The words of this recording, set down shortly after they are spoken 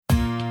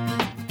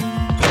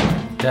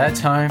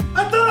Dad's home.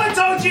 I thought I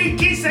told you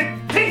kids to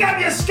pick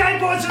up your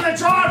skateboards in the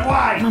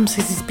driveway! Mum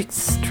says he's a bit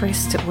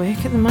stressed at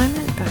work at the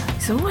moment, but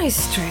he's always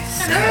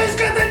stressed. And who's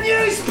got the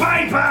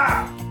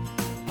newspaper?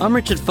 I'm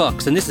Richard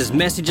Fox and this is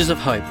Messages of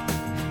Hope.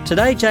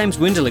 Today James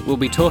Winderlich will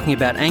be talking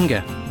about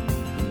anger.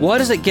 Why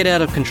does it get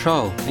out of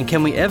control, and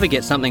can we ever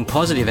get something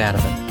positive out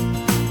of it?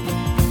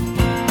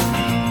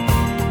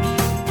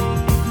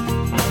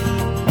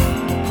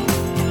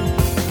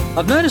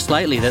 I've noticed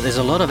lately that there's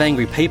a lot of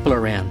angry people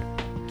around.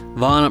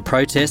 Violent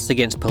protests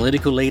against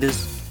political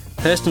leaders,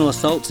 personal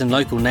assaults in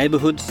local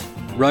neighbourhoods,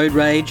 road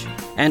rage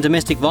and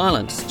domestic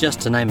violence,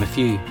 just to name a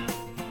few.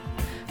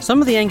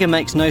 Some of the anger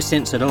makes no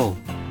sense at all,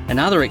 and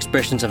other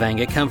expressions of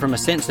anger come from a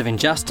sense of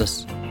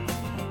injustice.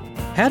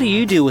 How do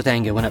you deal with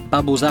anger when it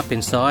bubbles up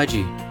inside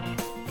you?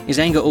 Is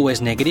anger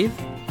always negative,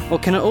 or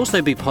can it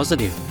also be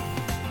positive?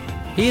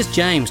 Here's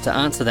James to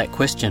answer that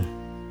question.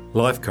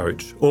 Life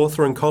coach,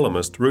 author and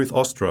columnist Ruth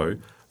Ostro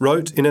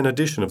wrote in an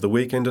edition of the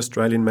Weekend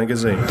Australian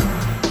magazine.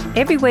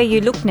 Everywhere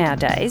you look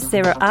nowadays,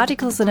 there are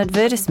articles and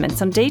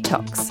advertisements on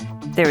detox.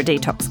 There are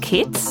detox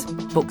kits,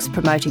 books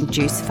promoting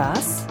juice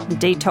fasts, and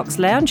detox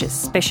lounges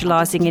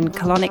specialising in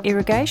colonic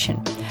irrigation,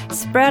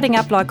 sprouting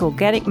up like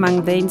organic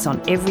mung beans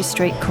on every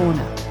street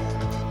corner.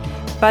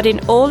 But in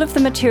all of the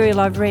material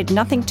I've read,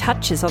 nothing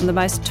touches on the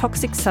most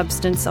toxic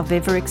substance I've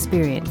ever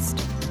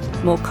experienced.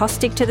 More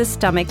caustic to the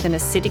stomach than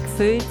acidic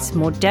foods,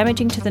 more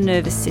damaging to the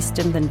nervous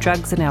system than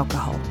drugs and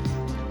alcohol.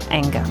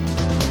 Anger.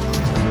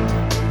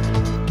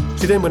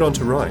 She then went on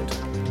to write,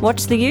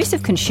 What's the use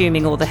of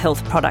consuming all the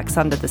health products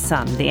under the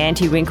sun, the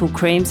anti-wrinkle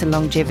creams and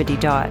longevity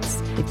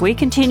diets, if we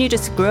continue to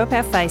screw up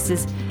our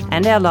faces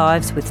and our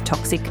lives with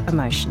toxic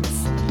emotions?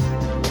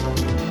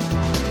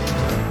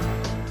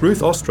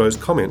 Ruth Ostro's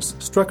comments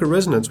struck a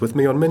resonance with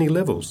me on many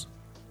levels.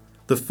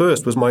 The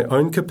first was my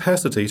own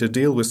capacity to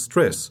deal with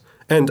stress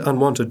and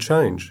unwanted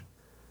change.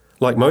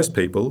 Like most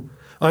people,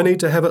 I need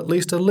to have at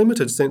least a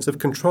limited sense of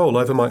control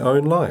over my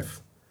own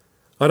life.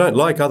 I don't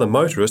like other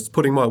motorists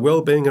putting my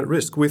well-being at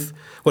risk with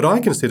what I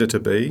consider to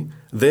be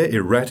their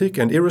erratic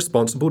and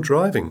irresponsible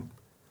driving.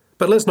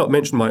 But let's not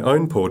mention my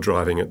own poor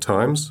driving at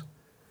times.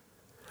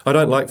 I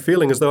don't like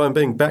feeling as though I'm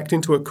being backed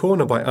into a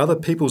corner by other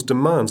people's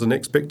demands and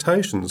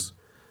expectations,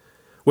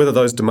 whether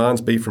those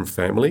demands be from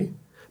family,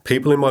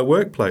 people in my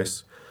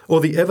workplace,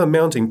 or the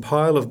ever-mounting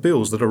pile of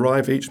bills that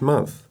arrive each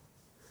month.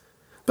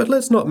 But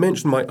let's not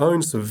mention my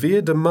own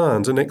severe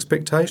demands and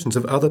expectations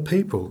of other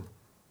people.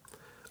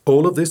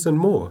 All of this and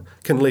more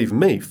can leave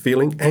me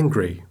feeling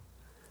angry.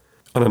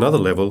 On another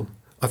level,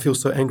 I feel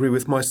so angry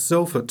with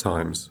myself at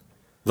times.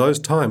 Those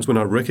times when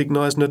I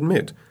recognise and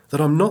admit that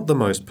I'm not the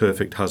most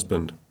perfect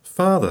husband,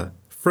 father,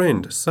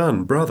 friend,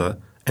 son, brother,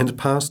 and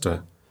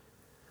pastor.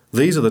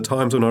 These are the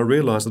times when I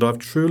realise that I've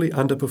truly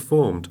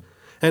underperformed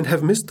and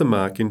have missed the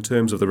mark in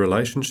terms of the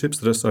relationships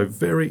that are so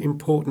very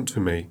important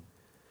to me.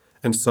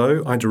 And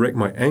so I direct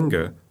my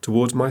anger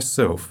towards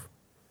myself.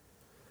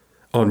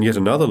 On yet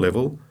another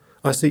level,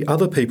 I see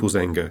other people's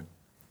anger.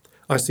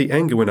 I see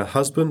anger when a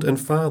husband and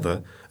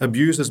father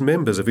abuses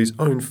members of his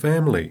own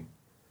family.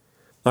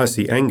 I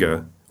see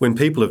anger when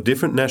people of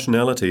different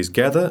nationalities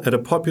gather at a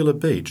popular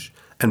beach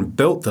and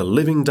belt the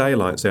living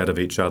daylights out of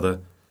each other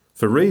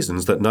for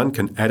reasons that none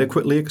can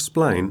adequately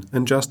explain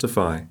and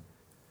justify.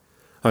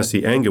 I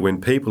see anger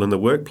when people in the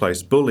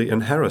workplace bully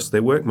and harass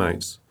their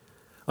workmates.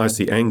 I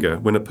see anger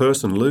when a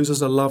person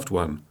loses a loved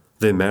one,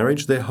 their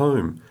marriage, their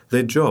home,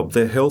 their job,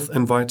 their health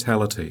and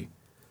vitality.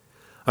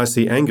 I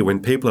see anger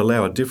when people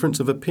allow a difference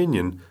of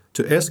opinion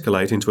to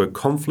escalate into a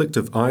conflict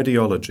of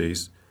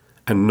ideologies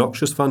and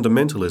noxious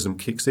fundamentalism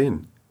kicks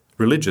in,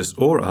 religious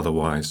or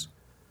otherwise.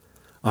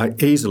 I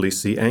easily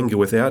see anger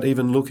without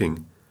even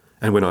looking,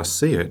 and when I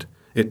see it,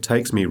 it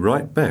takes me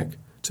right back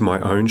to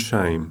my own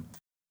shame.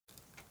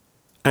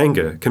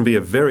 Anger can be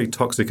a very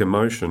toxic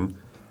emotion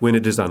when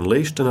it is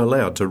unleashed and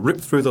allowed to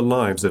rip through the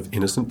lives of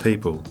innocent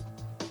people.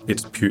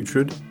 It's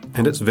putrid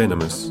and it's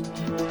venomous.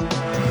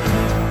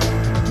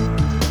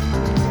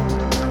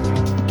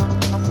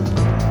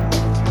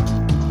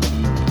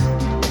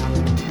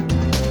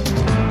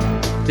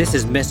 This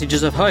is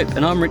Messages of Hope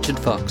and I'm Richard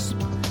Fox.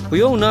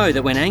 We all know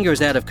that when anger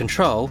is out of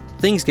control,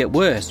 things get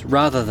worse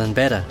rather than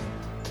better.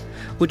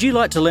 Would you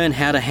like to learn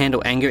how to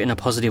handle anger in a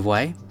positive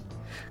way?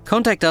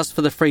 Contact us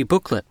for the free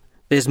booklet,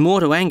 There's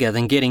More to Anger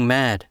Than Getting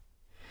Mad.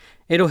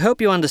 It'll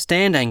help you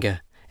understand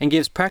anger and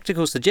gives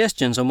practical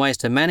suggestions on ways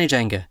to manage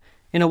anger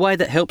in a way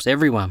that helps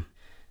everyone.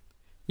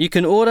 You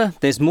can order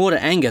There's More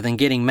to Anger Than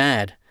Getting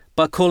Mad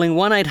by calling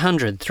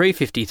 1-800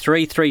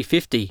 353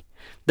 350.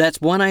 That's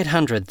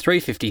 1-800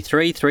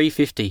 353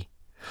 350.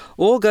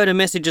 Or go to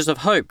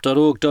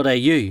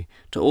messagesofhope.org.au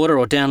to order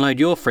or download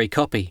your free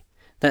copy.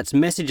 That's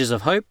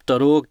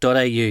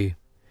messagesofhope.org.au.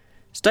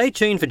 Stay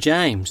tuned for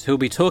James, who'll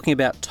be talking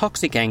about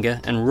toxic anger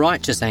and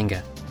righteous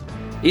anger.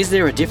 Is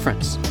there a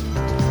difference?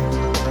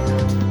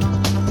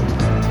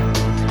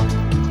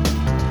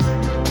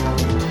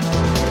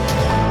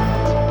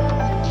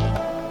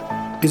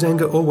 Is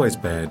anger always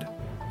bad?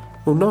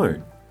 Well,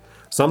 no.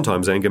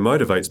 Sometimes anger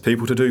motivates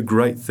people to do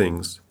great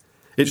things.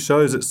 It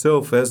shows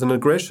itself as an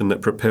aggression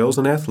that propels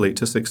an athlete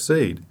to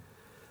succeed,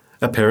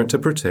 a parent to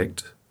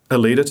protect, a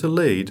leader to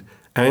lead,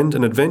 and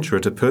an adventurer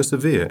to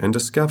persevere and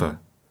discover.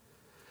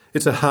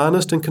 It's a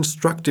harnessed and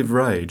constructive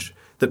rage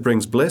that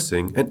brings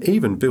blessing and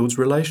even builds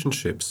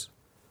relationships.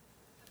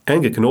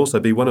 Anger can also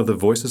be one of the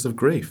voices of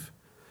grief.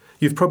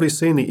 You've probably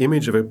seen the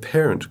image of a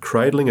parent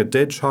cradling a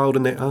dead child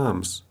in their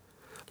arms.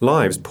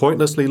 Lives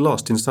pointlessly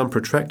lost in some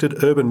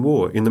protracted urban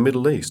war in the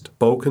Middle East,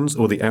 Balkans,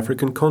 or the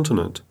African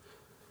continent.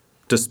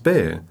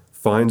 Despair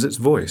finds its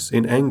voice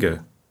in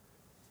anger.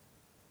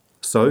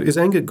 So, is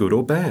anger good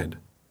or bad?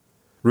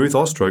 Ruth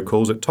Ostro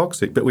calls it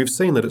toxic, but we've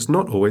seen that it's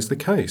not always the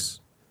case.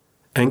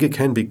 Anger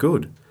can be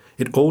good.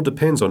 It all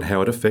depends on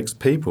how it affects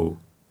people.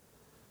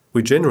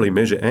 We generally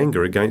measure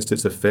anger against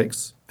its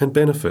effects and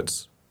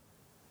benefits.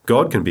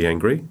 God can be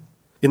angry.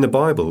 In the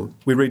Bible,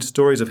 we read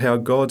stories of how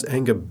God's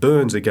anger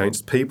burns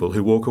against people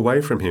who walk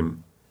away from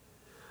Him.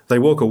 They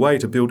walk away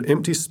to build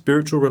empty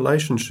spiritual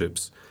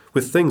relationships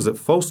with things that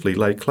falsely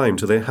lay claim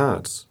to their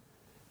hearts.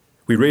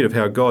 We read of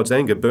how God's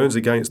anger burns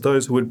against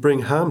those who would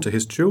bring harm to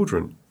His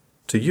children,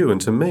 to you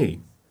and to me.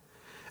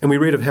 And we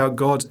read of how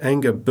God's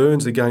anger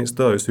burns against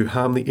those who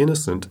harm the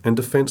innocent and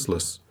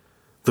defenceless,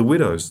 the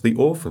widows, the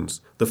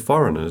orphans, the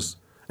foreigners,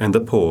 and the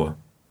poor.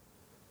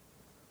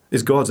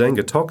 Is God's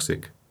anger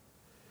toxic?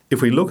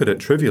 If we look at it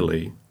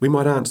trivially, we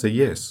might answer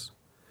yes.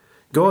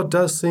 God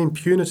does seem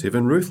punitive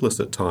and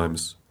ruthless at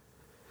times.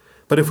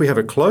 But if we have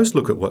a close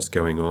look at what's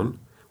going on,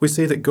 we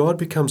see that God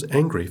becomes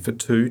angry for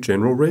two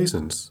general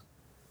reasons.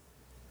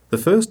 The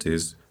first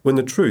is when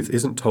the truth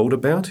isn't told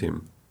about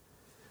Him,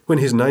 when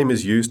His name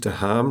is used to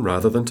harm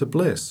rather than to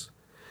bless,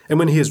 and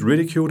when He is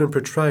ridiculed and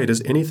portrayed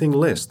as anything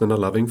less than a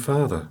loving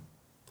Father.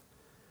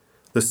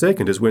 The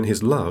second is when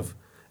His love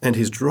and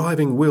His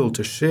driving will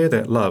to share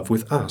that love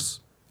with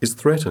us is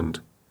threatened.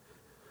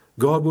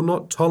 God will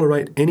not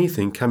tolerate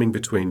anything coming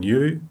between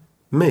you,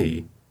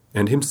 me,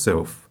 and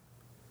Himself.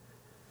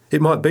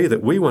 It might be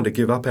that we want to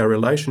give up our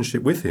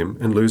relationship with Him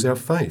and lose our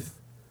faith.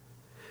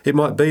 It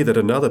might be that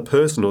another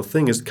person or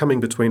thing is coming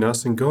between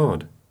us and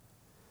God.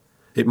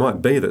 It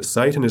might be that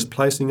Satan is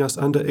placing us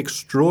under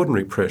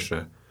extraordinary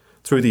pressure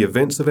through the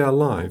events of our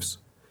lives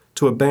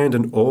to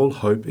abandon all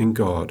hope in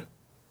God.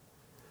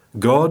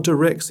 God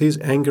directs His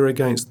anger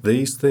against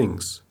these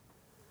things.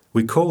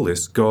 We call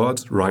this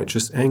God's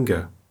righteous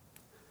anger.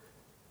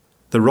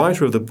 The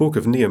writer of the book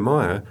of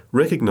Nehemiah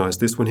recognized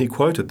this when he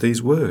quoted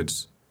these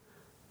words.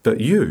 But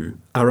you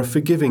are a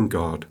forgiving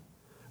God,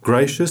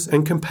 gracious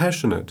and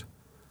compassionate,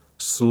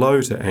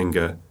 slow to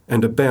anger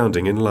and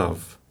abounding in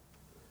love.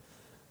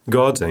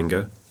 God's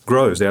anger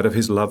grows out of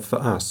His love for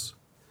us,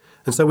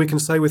 and so we can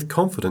say with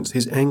confidence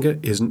His anger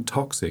isn't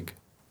toxic.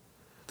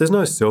 There's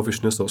no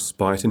selfishness or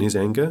spite in His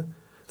anger.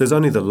 There's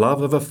only the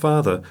love of a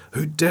Father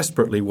who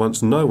desperately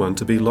wants no one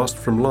to be lost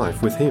from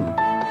life with Him.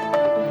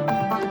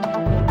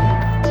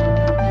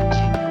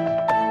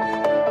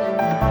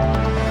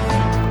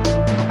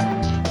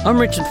 I'm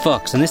Richard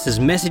Fox, and this is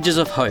Messages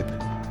of Hope.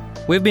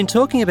 We've been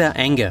talking about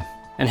anger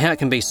and how it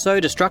can be so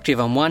destructive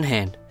on one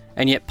hand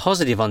and yet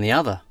positive on the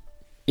other.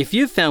 If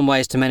you've found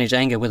ways to manage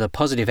anger with a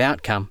positive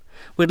outcome,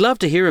 we'd love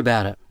to hear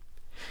about it.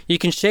 You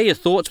can share your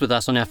thoughts with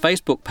us on our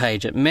Facebook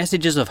page at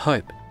Messages of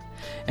Hope,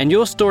 and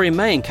your story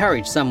may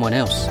encourage someone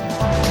else.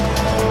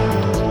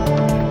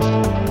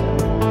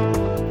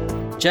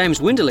 James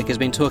Winderlich has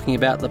been talking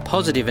about the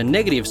positive and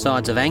negative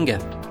sides of anger,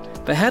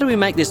 but how do we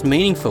make this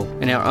meaningful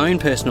in our own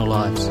personal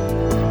lives?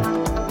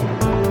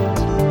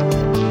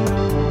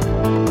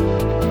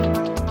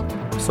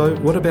 So,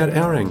 what about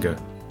our anger?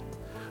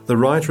 The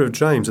writer of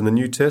James in the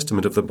New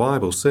Testament of the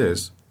Bible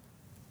says,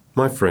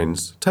 "My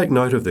friends, take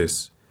note of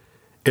this.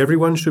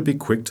 Everyone should be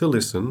quick to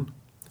listen,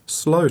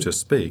 slow to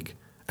speak,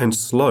 and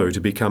slow to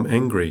become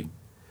angry.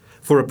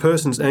 For a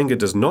person's anger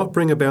does not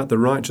bring about the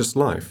righteous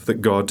life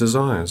that God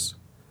desires."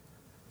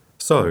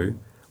 So,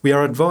 we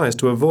are advised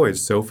to avoid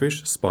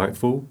selfish,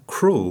 spiteful,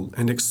 cruel,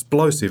 and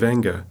explosive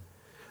anger.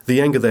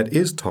 The anger that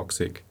is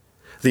toxic.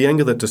 The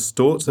anger that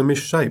distorts and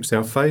misshapes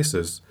our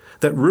faces,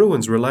 that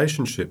ruins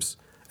relationships,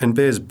 and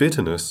bears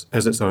bitterness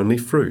as its only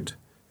fruit.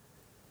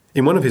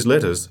 In one of his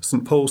letters,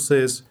 St. Paul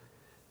says,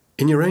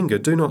 "In your anger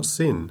do not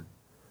sin.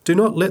 Do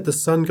not let the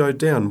sun go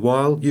down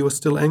while you are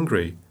still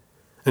angry,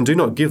 and do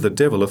not give the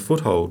devil a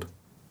foothold."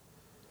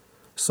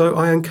 So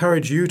I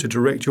encourage you to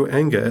direct your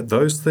anger at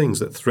those things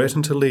that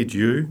threaten to lead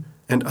you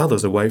and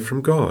others away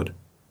from God.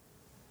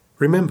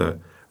 Remember,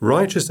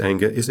 righteous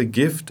anger is a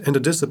gift and a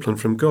discipline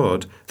from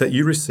God that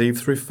you receive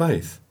through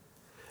faith.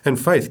 And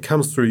faith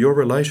comes through your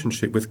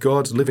relationship with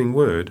God's living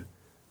Word,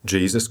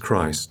 Jesus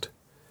Christ.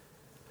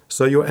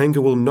 So your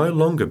anger will no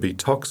longer be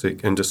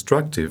toxic and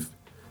destructive,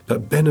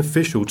 but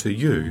beneficial to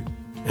you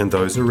and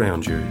those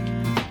around you.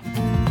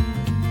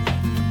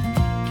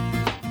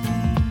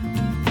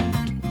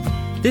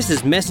 This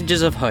is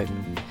Messages of Hope.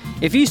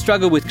 If you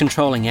struggle with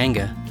controlling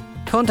anger,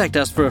 contact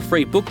us for a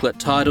free booklet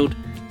titled,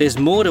 "There's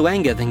More to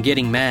Anger Than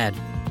Getting Mad."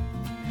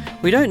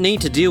 We don't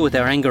need to deal with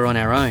our anger on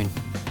our own.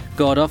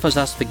 God offers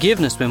us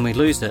forgiveness when we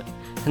lose it,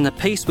 and the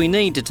peace we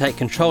need to take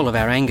control of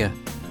our anger.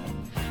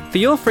 For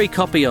your free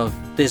copy of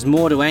There's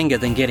More to Anger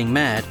Than Getting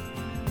Mad,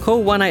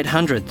 call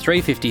 1800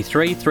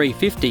 353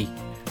 350.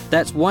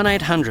 That's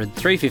 1800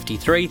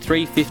 353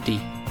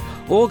 350.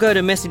 Or go to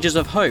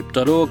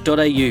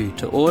messagesofhope.org.au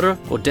to order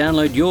or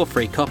download your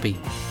free copy.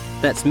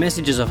 That's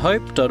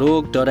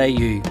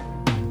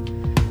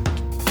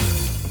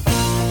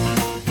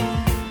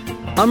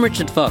messagesofhope.org.au. I'm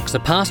Richard Fox, a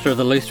pastor of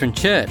the Lutheran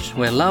Church,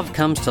 where love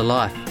comes to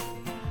life.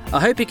 I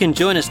hope you can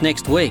join us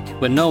next week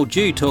when Noel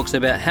Dew talks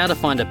about how to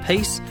find a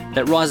peace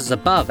that rises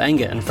above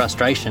anger and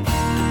frustration.